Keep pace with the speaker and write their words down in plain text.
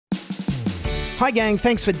Hi gang,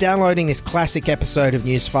 thanks for downloading this classic episode of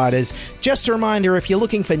Newsfighters. Just a reminder, if you're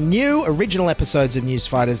looking for new original episodes of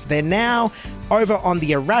Newsfighters, they're now over on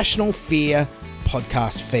the Irrational Fear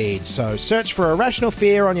podcast feed. So search for Irrational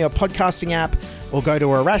Fear on your podcasting app or go to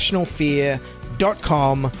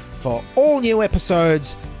irrationalfear.com for all new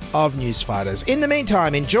episodes of Newsfighters. In the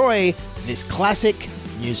meantime, enjoy this classic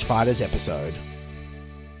Newsfighters episode.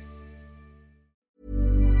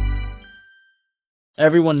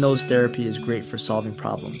 Everyone knows therapy is great for solving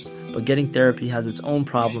problems, but getting therapy has its own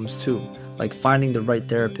problems too, like finding the right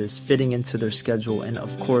therapist, fitting into their schedule, and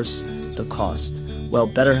of course, the cost. Well,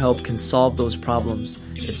 BetterHelp can solve those problems.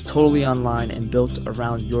 It's totally online and built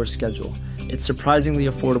around your schedule. It's surprisingly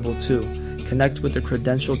affordable too. Connect with a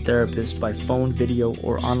credentialed therapist by phone, video,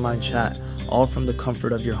 or online chat, all from the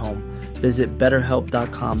comfort of your home. Visit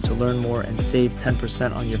BetterHelp.com to learn more and save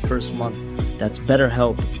 10% on your first month. That's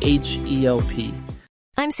BetterHelp, H-E-L-P.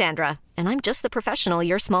 I'm Sandra, and I'm just the professional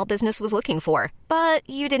your small business was looking for. But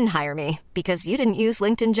you didn't hire me because you didn't use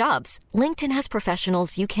LinkedIn Jobs. LinkedIn has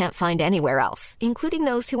professionals you can't find anywhere else, including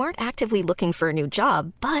those who aren't actively looking for a new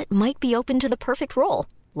job, but might be open to the perfect role,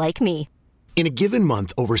 like me. In a given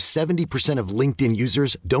month, over 70% of LinkedIn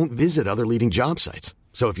users don't visit other leading job sites.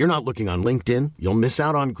 So if you're not looking on LinkedIn, you'll miss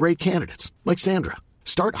out on great candidates, like Sandra.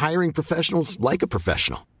 Start hiring professionals like a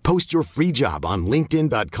professional. Post your free job on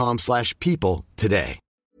linkedin.com/people today.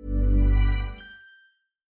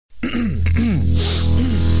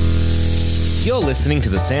 You're listening to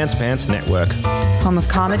the Sans Pants Network. Home of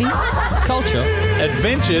comedy, Culture.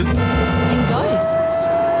 Adventures. and ghosts.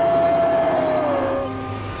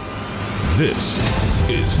 This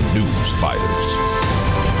is News Fighters,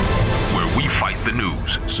 where we fight the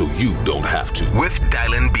news so you don't have to. With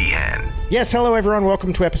Dylan Behan. Yes, hello everyone.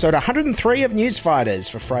 Welcome to episode 103 of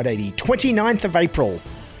Newsfighters for Friday the 29th of April,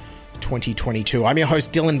 2022. I'm your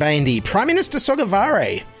host, Dylan Bain, the Prime Minister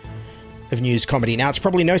Sogavare of news comedy. Now, it's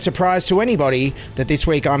probably no surprise to anybody that this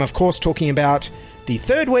week I'm, of course, talking about the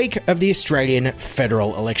third week of the Australian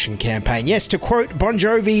federal election campaign. Yes, to quote Bon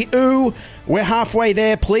Jovi, ooh, we're halfway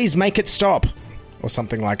there, please make it stop. Or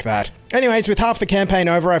something like that. Anyways, with half the campaign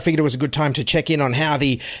over, I figured it was a good time to check in on how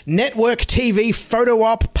the network TV photo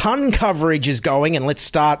op pun coverage is going. And let's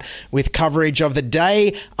start with coverage of the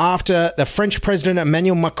day after the French President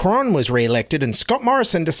Emmanuel Macron was re-elected and Scott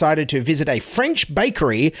Morrison decided to visit a French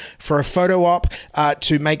bakery for a photo op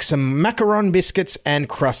to make some macaron biscuits and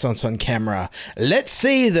croissants on camera. Let's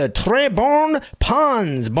see the très bon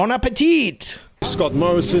puns. Bon appetit! Scott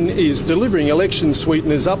Morrison is delivering election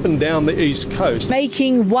sweeteners up and down the East Coast.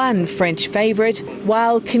 Making one French favourite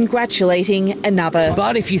while congratulating another.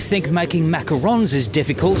 But if you think making macarons is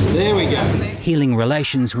difficult, There we go. healing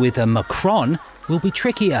relations with a Macron will be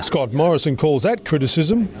trickier. Scott Morrison calls that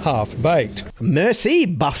criticism half-baked. Mercy,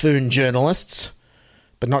 buffoon journalists.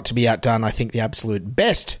 But not to be outdone, I think the absolute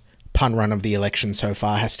best pun run of the election so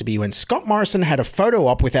far has to be when Scott Morrison had a photo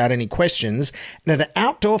op without any questions at an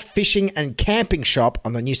outdoor fishing and camping shop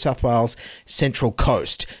on the New South Wales Central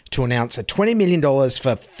Coast to announce a $20 million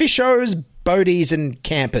for fishos, boaties and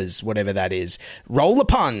campers, whatever that is. Roll the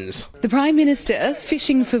puns. The Prime Minister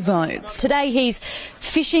fishing for votes. Today he's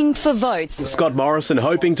fishing for votes. Scott Morrison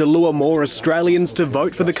hoping to lure more Australians to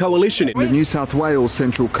vote for the coalition. The New South Wales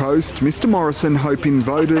Central Coast, Mr Morrison hoping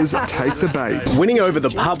voters take the bait. Winning over the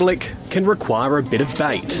public can require a bit of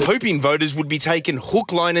bait. Hoping voters would be taken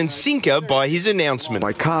hook, line and sinker by his announcement.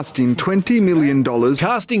 By casting $20 million.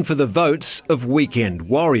 Casting for the votes of weekend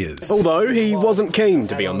warriors. Although he wasn't keen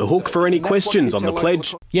to be on the hook for any questions on the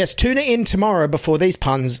pledge. Yes, tune in tomorrow before these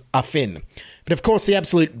puns are fin. But of course, the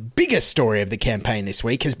absolute biggest story of the campaign this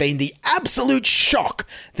week has been the absolute shock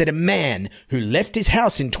that a man who left his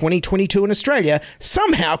house in 2022 in Australia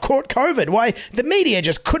somehow caught COVID. Why, the media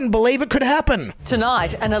just couldn't believe it could happen.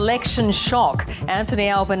 Tonight, an election shock.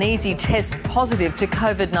 Anthony Albanese tests positive to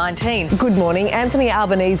COVID-19. Good morning. Anthony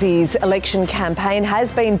Albanese's election campaign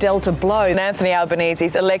has been dealt a blow. Anthony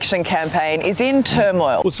Albanese's election campaign is in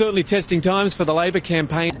turmoil. Well, certainly testing times for the Labor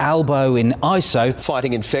campaign. Albo in ISO.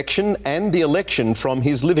 Fighting infection and the election from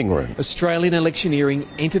his living room. Australian electioneering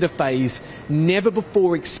entered a phase never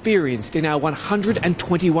before experienced in our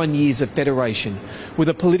 121 years of federation, with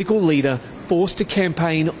a political leader forced to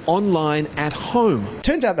campaign online at home.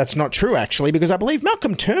 Turns out that's not true, actually, because I believe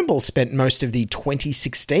Malcolm Turnbull spent most of the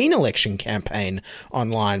 2016 election campaign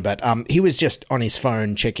online, but he was just on his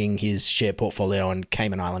phone checking his share portfolio and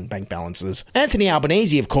Cayman Island bank balances. Anthony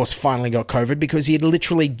Albanese, of course, finally got COVID because he had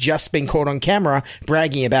literally just been caught on camera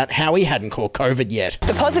bragging about how he hadn't caught or COVID yet.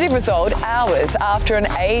 The positive result hours after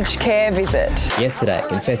an aged care visit. Yesterday,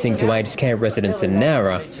 confessing to aged care residents in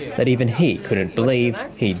Nowra that even he couldn't believe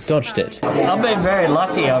he dodged it. I've been very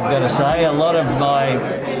lucky, I've got to say. A lot of my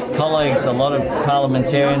colleagues, a lot of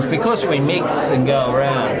parliamentarians, because we mix and go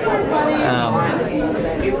around.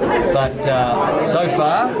 But so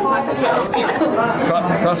far,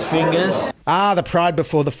 cross fingers. The pride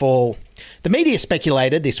before the fall. The media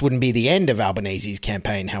speculated this wouldn't be the end of Albanese's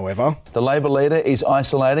campaign, however. The Labor leader is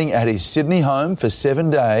isolating at his Sydney home for 7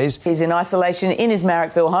 days. He's in isolation in his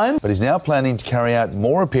Marrickville home. But he's now planning to carry out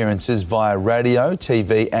more appearances via radio,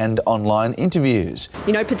 TV and online interviews.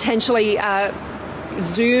 You know, potentially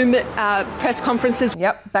Zoom press conferences.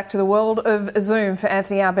 Yep, back to the world of Zoom for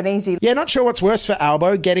Anthony Albanese. Yeah, not sure what's worse for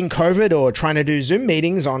Albo, getting COVID or trying to do Zoom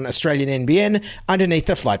meetings on Australian NBN underneath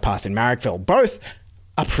the flight path in Marrickville. Both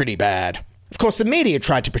are pretty bad. Of course, the media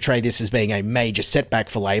tried to portray this as being a major setback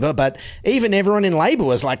for Labor, but even everyone in Labor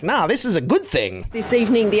was like, nah, this is a good thing. This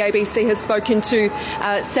evening, the ABC has spoken to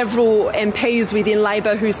several MPs within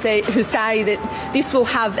Labor who say that this will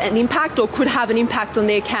have an impact or could have an impact on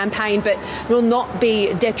their campaign, but will not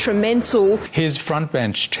be detrimental. His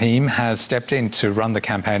frontbench team has stepped in to run the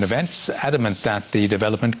campaign events, adamant that the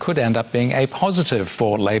development could end up being a positive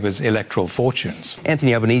for Labor's electoral fortunes.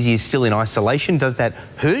 Anthony Albanese is still in isolation. Does that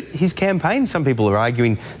hurt his campaign? Some people are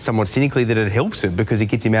arguing somewhat cynically that it helps him because it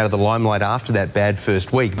gets him out of the limelight after that bad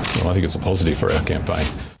first week. Well, I think it's a positive for our campaign.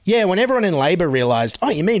 Yeah, when everyone in Labor realised, oh,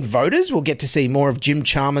 you mean voters will get to see more of Jim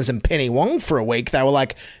Chalmers and Penny Wong for a week, they were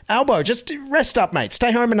like, Albo, just rest up, mate.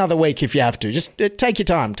 Stay home another week if you have to. Just take your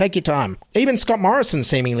time. Take your time. Even Scott Morrison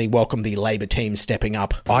seemingly welcomed the Labor team stepping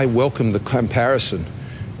up. I welcome the comparison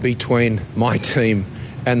between my team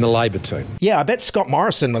and the Labor team. Yeah, I bet Scott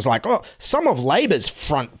Morrison was like, oh, some of Labor's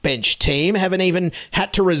front bench team haven't even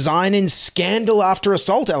had to resign in scandal after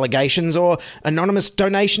assault allegations or anonymous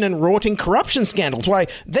donation and rorting corruption scandals. Why,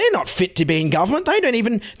 they're not fit to be in government. They don't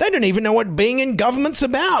even know what being in government's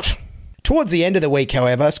about. Towards the end of the week,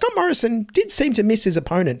 however, Scott Morrison did seem to miss his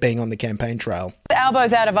opponent being on the campaign trail.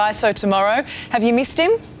 Albo's out of ISO tomorrow. Have you missed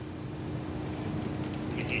him?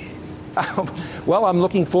 Well, I'm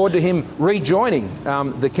looking forward to him rejoining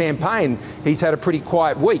the campaign. He's had a pretty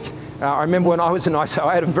quiet week. I remember when I was in ISO,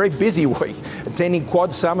 I had a very busy week, attending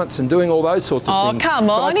quad summits and doing all those sorts of things. Oh, come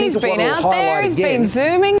on, he's been out there, he's been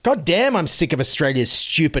Zooming. God damn, I'm sick of Australia's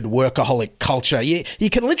stupid workaholic culture. You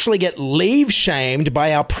can literally get leave shamed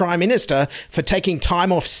by our Prime Minister for taking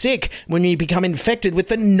time off sick when you become infected with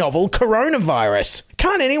the novel coronavirus.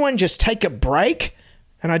 Can't anyone just take a break?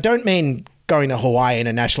 And I don't mean going to Hawaii in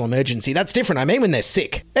a national emergency. That's different. I mean when they're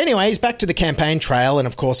sick. Anyways, back to the campaign trail, and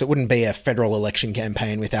of course it wouldn't be a federal election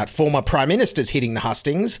campaign without former Prime Ministers hitting the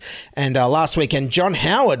hustings. And last weekend, John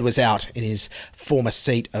Howard was out in his former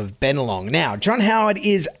seat of Bennelong. Now, John Howard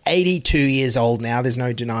is 82 years old now. There's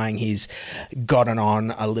no denying he's gotten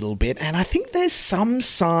on a little bit. And I think there's some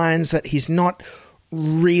signs that he's not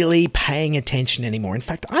really paying attention anymore. In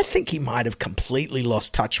fact, I think he might have completely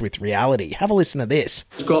lost touch with reality. Have a listen to this.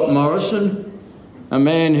 Scott Morrison, a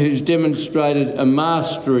man who's demonstrated a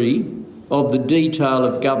mastery of the detail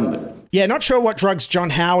of government. Yeah, not sure what drugs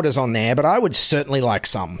John Howard is on there, but I would certainly like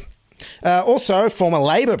some. Also, former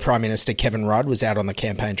Labor Prime Minister Kevin Rudd was out on the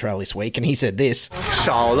campaign trail this week, and he said this.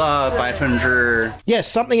 少了%. Yes,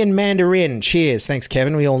 something in Mandarin. Cheers. Thanks,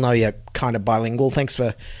 Kevin. We all know you're kind of bilingual. Thanks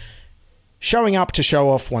for showing up to show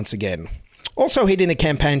off once again. Also hitting the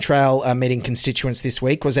campaign trail meeting constituents this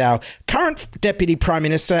week was our current Deputy Prime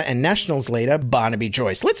Minister and Nationals leader, Barnaby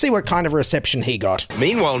Joyce. Let's see what kind of reception he got.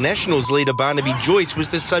 Meanwhile, Nationals leader Barnaby Joyce was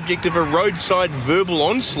the subject of a roadside verbal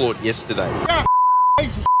onslaught yesterday.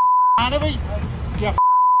 Barnaby,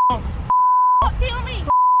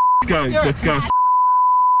 Let's go.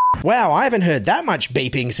 Wow, I haven't heard that much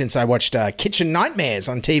beeping since I watched Kitchen Nightmares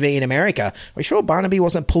on TV in America. Are we sure Barnaby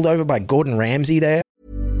wasn't pulled over by Gordon Ramsay there?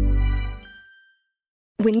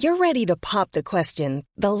 When you're ready to pop the question,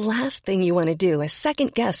 the last thing you want to do is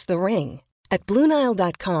second-guess the ring. At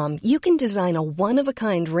BlueNile.com, you can design a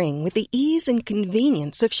one-of-a-kind ring with the ease and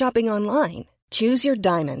convenience of shopping online. Choose your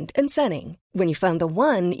diamond and setting. When you find the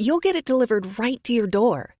one, you'll get it delivered right to your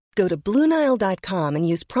door. Go to BlueNile.com and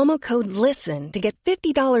use promo code LISTEN to get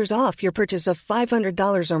 $50 off your purchase of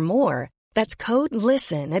 $500 or more. That's code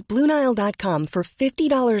LISTEN at BlueNile.com for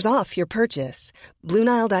 $50 off your purchase.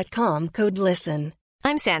 BlueNile.com, code LISTEN.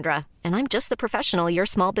 I'm Sandra, and I'm just the professional your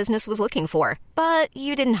small business was looking for. But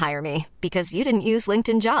you didn't hire me because you didn't use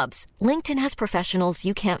LinkedIn Jobs. LinkedIn has professionals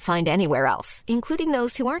you can't find anywhere else, including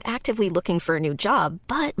those who aren't actively looking for a new job,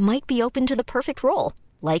 but might be open to the perfect role,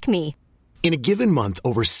 like me. In a given month,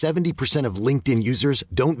 over 70% of LinkedIn users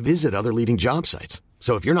don't visit other leading job sites.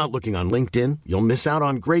 So if you're not looking on LinkedIn, you'll miss out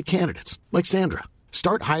on great candidates like Sandra.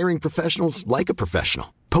 Start hiring professionals like a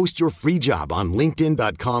professional. Post your free job on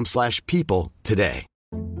linkedin.com/people today.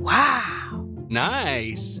 Wow.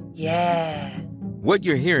 Nice. Yeah. What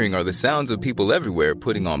you're hearing are the sounds of people everywhere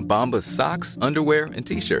putting on Bombas socks, underwear, and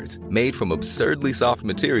T-shirts made from absurdly soft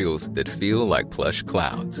materials that feel like plush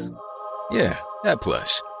clouds. Yeah, that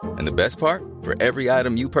plush. And the best part? For every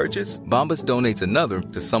item you purchase, Bombas donates another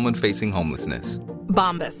to someone facing homelessness.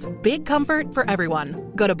 Bombas. Big comfort for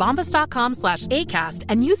everyone. Go to bombas.com/ACAST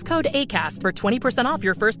and use code ACAST for 20% off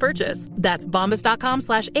your first purchase. That's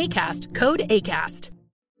bombas.com/ACAST. Code ACAST.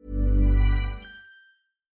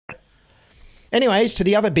 Anyways, to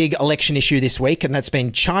the other big election issue this week, and that's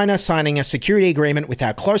been China signing a security agreement with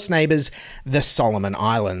our close neighbours, the Solomon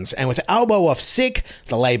Islands. And with Albo off sick,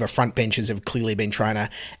 the Labor frontbenchers have clearly been trying to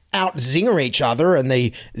out-zinger each other, and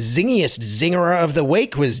the zingiest zingerer of the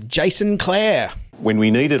week was Jason Clare. When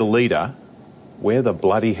we needed a leader, where the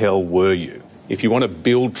bloody hell were you? If you want to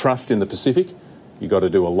build trust in the Pacific, you got to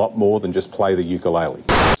do a lot more than just play the ukulele.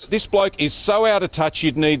 This bloke is so out of touch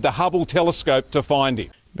you'd need the Hubble telescope to find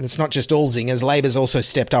him. But it's not just all zingers. Labor's also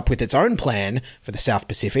stepped up with its own plan for the South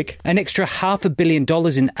Pacific. An extra $500 million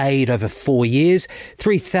in aid over 4 years,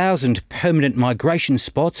 3,000 permanent migration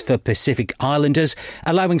spots for Pacific Islanders,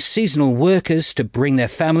 allowing seasonal workers to bring their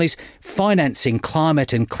families, financing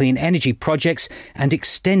climate and clean energy projects, and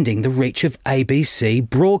extending the reach of ABC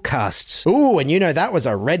broadcasts. Ooh, and you know that was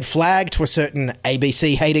a red flag to a certain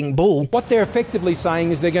ABC-hating bull. What they're effectively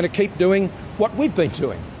saying is they're going to keep doing what we've been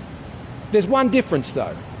doing. There's one difference,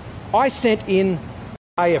 though. I sent in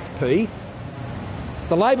AFP.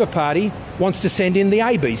 The Labor Party wants to send in the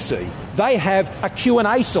ABC. They have a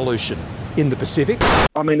Q&A solution in the Pacific.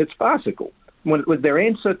 I mean, it's farcical. When their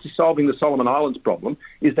answer to solving the Solomon Islands problem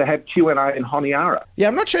is to have Q&A in Honiara. Yeah,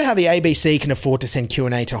 I'm not sure how the ABC can afford to send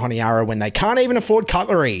Q&A to Honiara when they can't even afford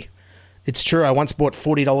cutlery. It's true, I once bought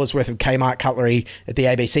 $40 worth of Kmart cutlery at the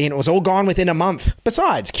ABC and it was all gone within a month.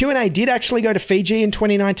 Besides, Q&A did actually go to Fiji in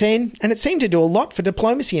 2019 and it seemed to do a lot for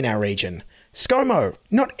diplomacy in our region. ScoMo,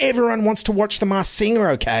 not everyone wants to watch The Masked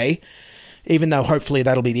Singer, okay? Even though hopefully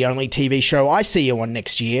that'll be the only TV show I see you on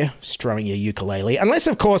next year, strumming your ukulele. Unless,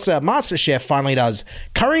 of course, MasterChef finally does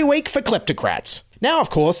Curry Week for kleptocrats. Now,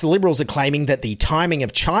 of course, the Liberals are claiming that the timing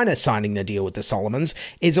of China signing the deal with the Solomons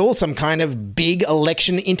is all some kind of big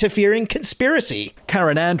election-interfering conspiracy.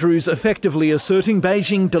 Karen Andrews effectively asserting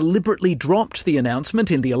Beijing deliberately dropped the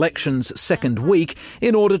announcement in the election's second week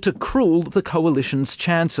in order to cruel the coalition's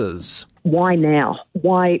chances. Why now?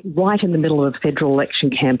 Why right in the middle of a federal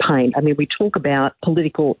election campaign? I mean, we talk about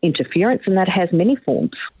political interference and that has many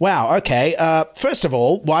forms. Wow, okay. First of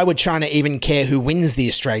all, why would China even care who wins the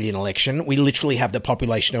Australian election? We literally have the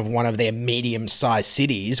population of one of their medium-sized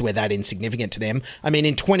cities. We're that insignificant to them. I mean,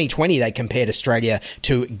 in 2020, they compared Australia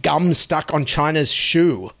to gum stuck on China's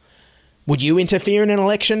shoe. Would you interfere in an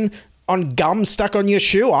election on gum stuck on your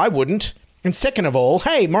shoe? I wouldn't. And second of all,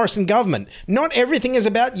 hey, Morrison government, not everything is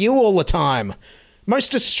about you all the time.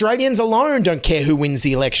 Most Australians alone don't care who wins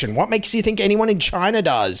the election. What makes you think anyone in China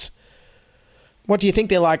does? What do you think?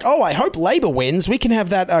 They're like, oh, I hope Labor wins. We can have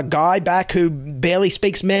that guy back who barely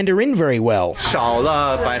speaks Mandarin very well. 少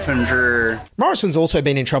了%. Morrison's also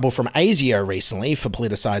been in trouble from ASIO recently for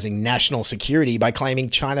politicising national security by claiming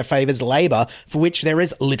China favours Labor, for which there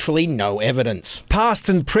is literally no evidence. Past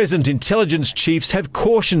and present intelligence chiefs have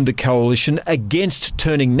cautioned the coalition against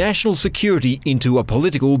turning national security into a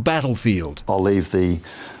political battlefield. I'll leave the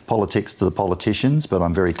politics to the politicians, but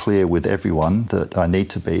I'm very clear with everyone that I need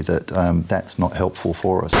to be that that's not helpful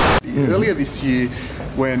for us. Earlier this year,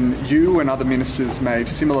 when you and other ministers made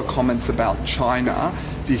similar comments about China,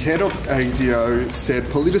 the head of ASIO said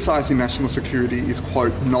politicising national security is,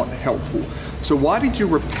 quote, not helpful. So why did you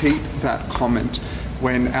repeat that comment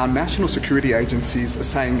when our national security agencies are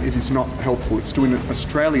saying it is not helpful? It's doing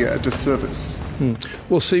Australia a disservice.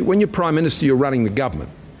 Well, see, when you're Prime Minister, you're running the government.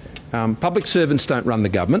 Public servants don't run the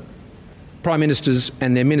government. Prime Ministers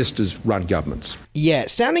and their ministers run governments. Yeah,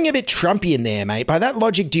 sounding a bit Trumpy in there, mate. By that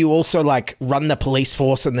logic, do you also, run the police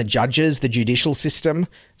force and the judges, the judicial system?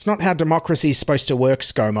 It's not how democracy is supposed to work,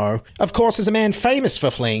 ScoMo. Of course, as a man famous for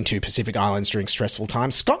fleeing to Pacific Islands during stressful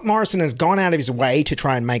times, Scott Morrison has gone out of his way to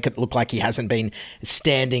try and make it look like he hasn't been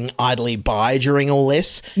standing idly by during all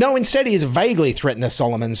this. No, instead he has vaguely threatened the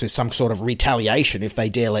Solomons with some sort of retaliation if they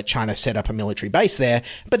dare let China set up a military base there,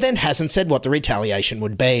 but then hasn't said what the retaliation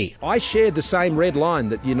would be. I share the same red line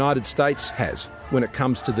that the United States has when it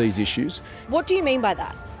comes to these issues. What do you mean by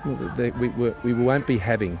that? Well, we won't be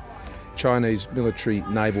having Chinese military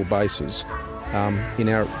naval bases in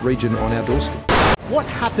our region on our doorstep. What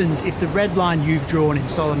happens if the red line you've drawn in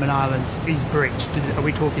Solomon Islands is breached? Are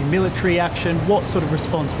we talking military action? What sort of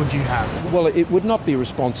response would you have? Well, it would not be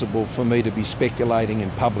responsible for me to be speculating in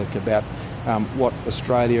public about what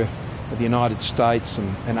Australia, the United States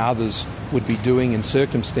and others would be doing in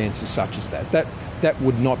circumstances such as that. That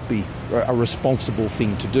would not be a responsible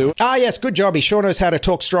thing to do. Ah, yes, good job. He sure knows how to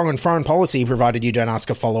talk strong on foreign policy, provided you don't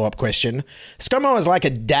ask a follow-up question. ScoMo is like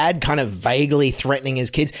a dad kind of vaguely threatening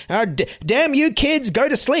his kids. Oh, damn you kids, go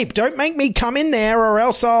to sleep. Don't make me come in there or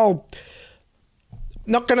else I'll...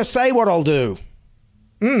 Not going to say what I'll do.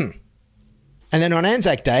 And then on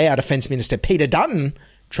Anzac Day, our Defence Minister Peter Dutton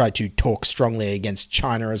tried to talk strongly against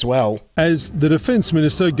China as well. As the Defence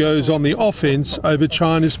Minister goes on the offence over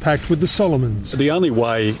China's pact with the Solomons. The only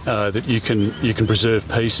way that you can preserve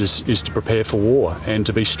peace is to prepare for war and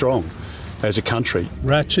to be strong as a country.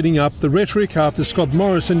 Ratcheting up the rhetoric after Scott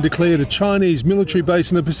Morrison declared a Chinese military base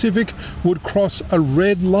in the Pacific would cross a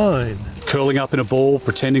red line. Curling up in a ball,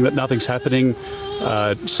 pretending that nothing's happening,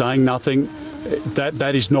 saying nothing,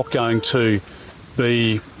 that is not going to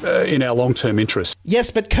be in our long-term interest.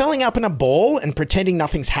 Yes, but curling up in a ball and pretending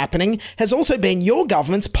nothing's happening has also been your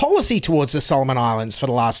government's policy towards the Solomon Islands for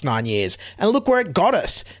the last 9 years. And look where it got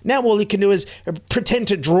us. Now all you can do is pretend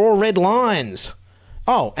to draw red lines.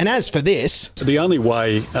 Oh, and as for this... The only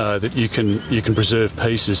way that you can preserve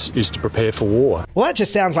peace is to prepare for war. Well, that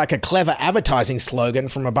just sounds like a clever advertising slogan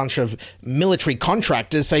from a bunch of military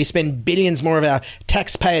contractors, so you spend billions more of our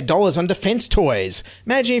taxpayer dollars on defence toys.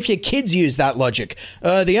 Imagine if your kids use that logic.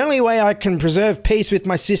 The only way I can preserve peace with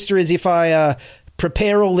my sister is if I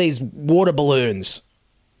prepare all these water balloons.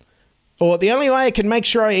 Or the only way I can make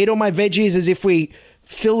sure I eat all my veggies is if we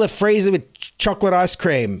fill the freezer with chocolate ice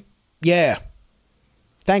cream. Yeah.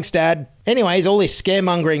 Thanks, Dad. Anyways, all this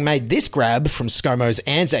scaremongering made this grab from ScoMo's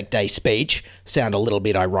Anzac Day speech sound a little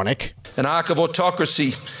bit ironic. An arc of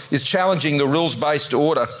autocracy is challenging the rules-based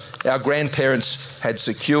order our grandparents had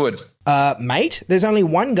secured. Mate, there's only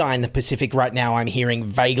one guy in the Pacific right now I'm hearing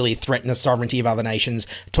vaguely threaten the sovereignty of other nations,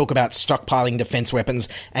 talk about stockpiling defence weapons,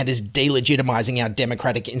 and is delegitimizing our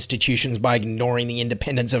democratic institutions by ignoring the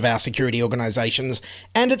independence of our security organisations.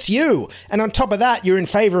 And it's you! And on top of that, you're in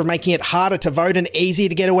favour of making it harder to vote and easier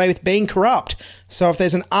to get away with being corrupt. So if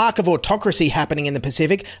there's an arc of autocracy happening in the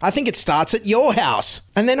Pacific, I think it starts at your house.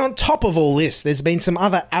 And then on top of all this, there's been some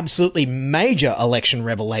other absolutely major election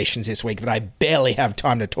revelations this week that I barely have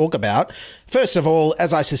time to talk about. First of all,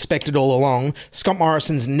 as I suspected all along, Scott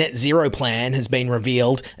Morrison's net zero plan has been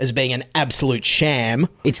revealed as being an absolute sham.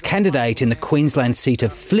 Its candidate in the Queensland seat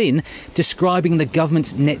of Flynn describing the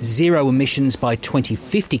government's net zero emissions by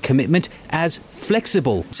 2050 commitment as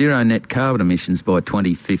flexible. Zero net carbon emissions by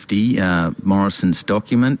 2050, Morrison's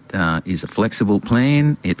document is a flexible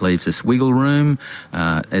plan. It leaves us wiggle room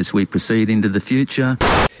as we proceed into the future.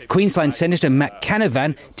 Queensland Senator Matt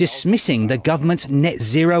Canavan dismissing the government's net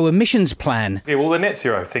zero emissions plan. Yeah, well, the net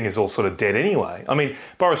zero thing is all sort of dead anyway. I mean,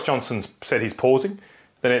 Boris Johnson's said he's pausing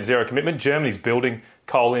the net zero commitment. Germany's building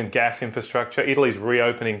coal and gas infrastructure. Italy's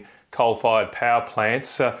reopening coal-fired power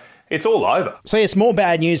plants. It's all over. So yes, more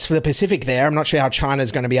bad news for the Pacific there. I'm not sure how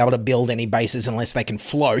China's going to be able to build any bases unless they can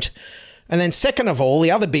float. And then second of all,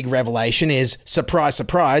 the other big revelation is, surprise,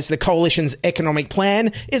 surprise, the coalition's economic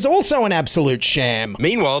plan is also an absolute sham.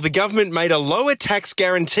 Meanwhile, the government made a lower tax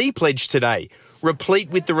guarantee pledge today,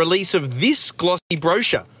 replete with the release of this glossy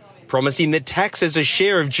brochure, promising that tax as a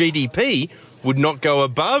share of GDP would not go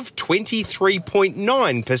above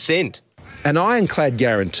 23.9%. An ironclad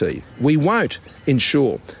guarantee. We won't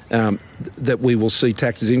ensure that we will see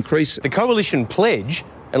taxes increase. The coalition pledge,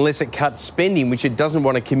 unless it cuts spending, which it doesn't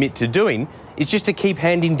want to commit to doing, is just to keep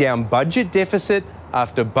handing down budget deficit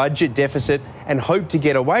after budget deficit and hope to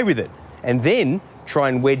get away with it, and then try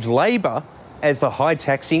and wedge Labor as the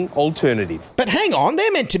high-taxing alternative. But hang on, they're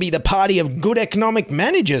meant to be the party of good economic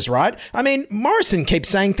managers, right? I mean, Morrison keeps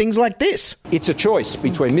saying things like this. It's a choice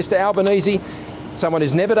between Mr Albanese, someone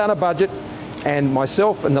who's never done a budget, and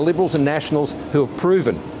myself and the Liberals and Nationals who have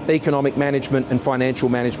proven economic management and financial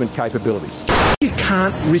management capabilities. You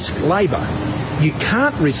can't risk Labor. You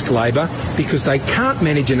can't risk Labor because they can't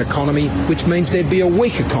manage an economy, which means there'd be a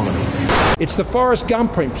weak economy. It's the Forrest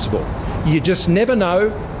Gump principle. You just never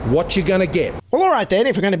know what you're going to get. Well, all right then,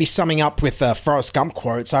 if we're going to be summing up with Forrest Gump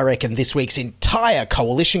quotes, I reckon this week's entire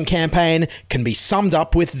coalition campaign can be summed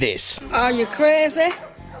up with this. Are you crazy?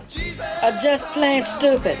 Or just plain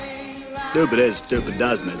stupid? Stupid is, stupid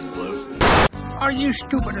does, Mrs. Blue. Are you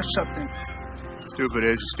stupid or something? Stupid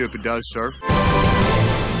is, stupid does, sir.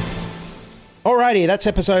 Alrighty, that's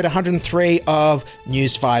episode 103 of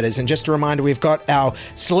Newsfighters. And just a reminder, we've got our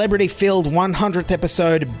celebrity-filled 100th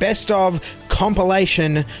episode best of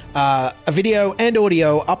compilation, a video and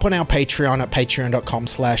audio up on our Patreon at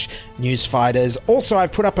patreon.com/newsfighters. Also,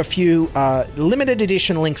 I've put up a few limited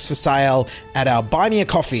edition links for sale at our Buy Me a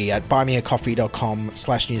Coffee at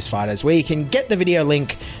buymeacoffee.com/newsfighters, where you can get the video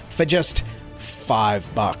link for just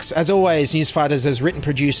 $5. As always, Newsfighters is written,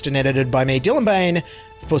 produced, and edited by me, Dylan Bain,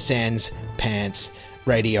 for Sans Pants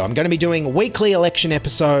Radio. I'm going to be doing weekly election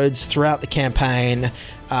episodes throughout the campaign,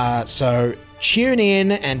 so tune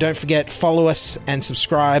in, and don't forget, follow us and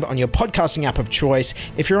subscribe on your podcasting app of choice.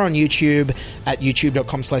 If you're on YouTube, at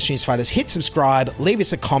youtube.com/newsfighters, hit subscribe, leave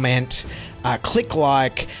us a comment, click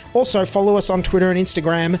like. Also, follow us on Twitter and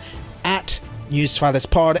Instagram at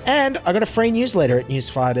NewsFightersPod, and I got a free newsletter at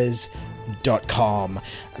newsfighters.com.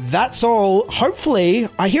 That's all. Hopefully,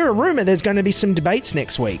 I hear a rumor there's going to be some debates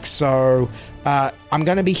next week, so I'm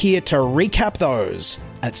going to be here to recap those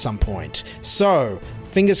at some point. So,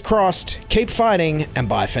 fingers crossed, keep fighting, and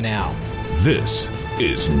bye for now. This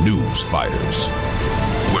is News Fighters,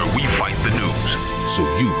 where we fight the news so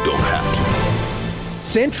you don't have to.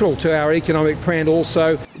 Central to our economic plan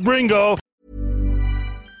also. Bringo!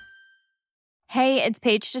 Hey, it's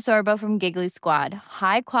Paige DeSorbo from Giggly Squad.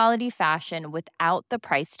 High quality fashion without the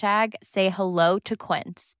price tag. Say hello to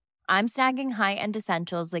Quince. I'm snagging high-end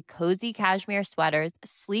essentials like cozy cashmere sweaters,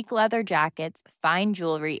 sleek leather jackets, fine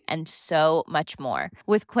jewelry, and so much more.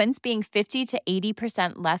 With Quince being 50 to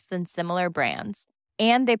 80% less than similar brands.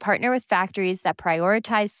 And they partner with factories that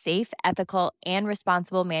prioritize safe, ethical, and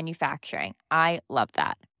responsible manufacturing. I love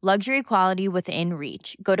that. Luxury quality within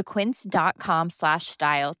reach. Go to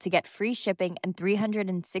quince.com/style to get free shipping and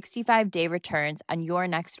 365-day returns on your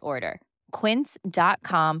next order.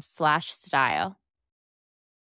 Quince.com/style.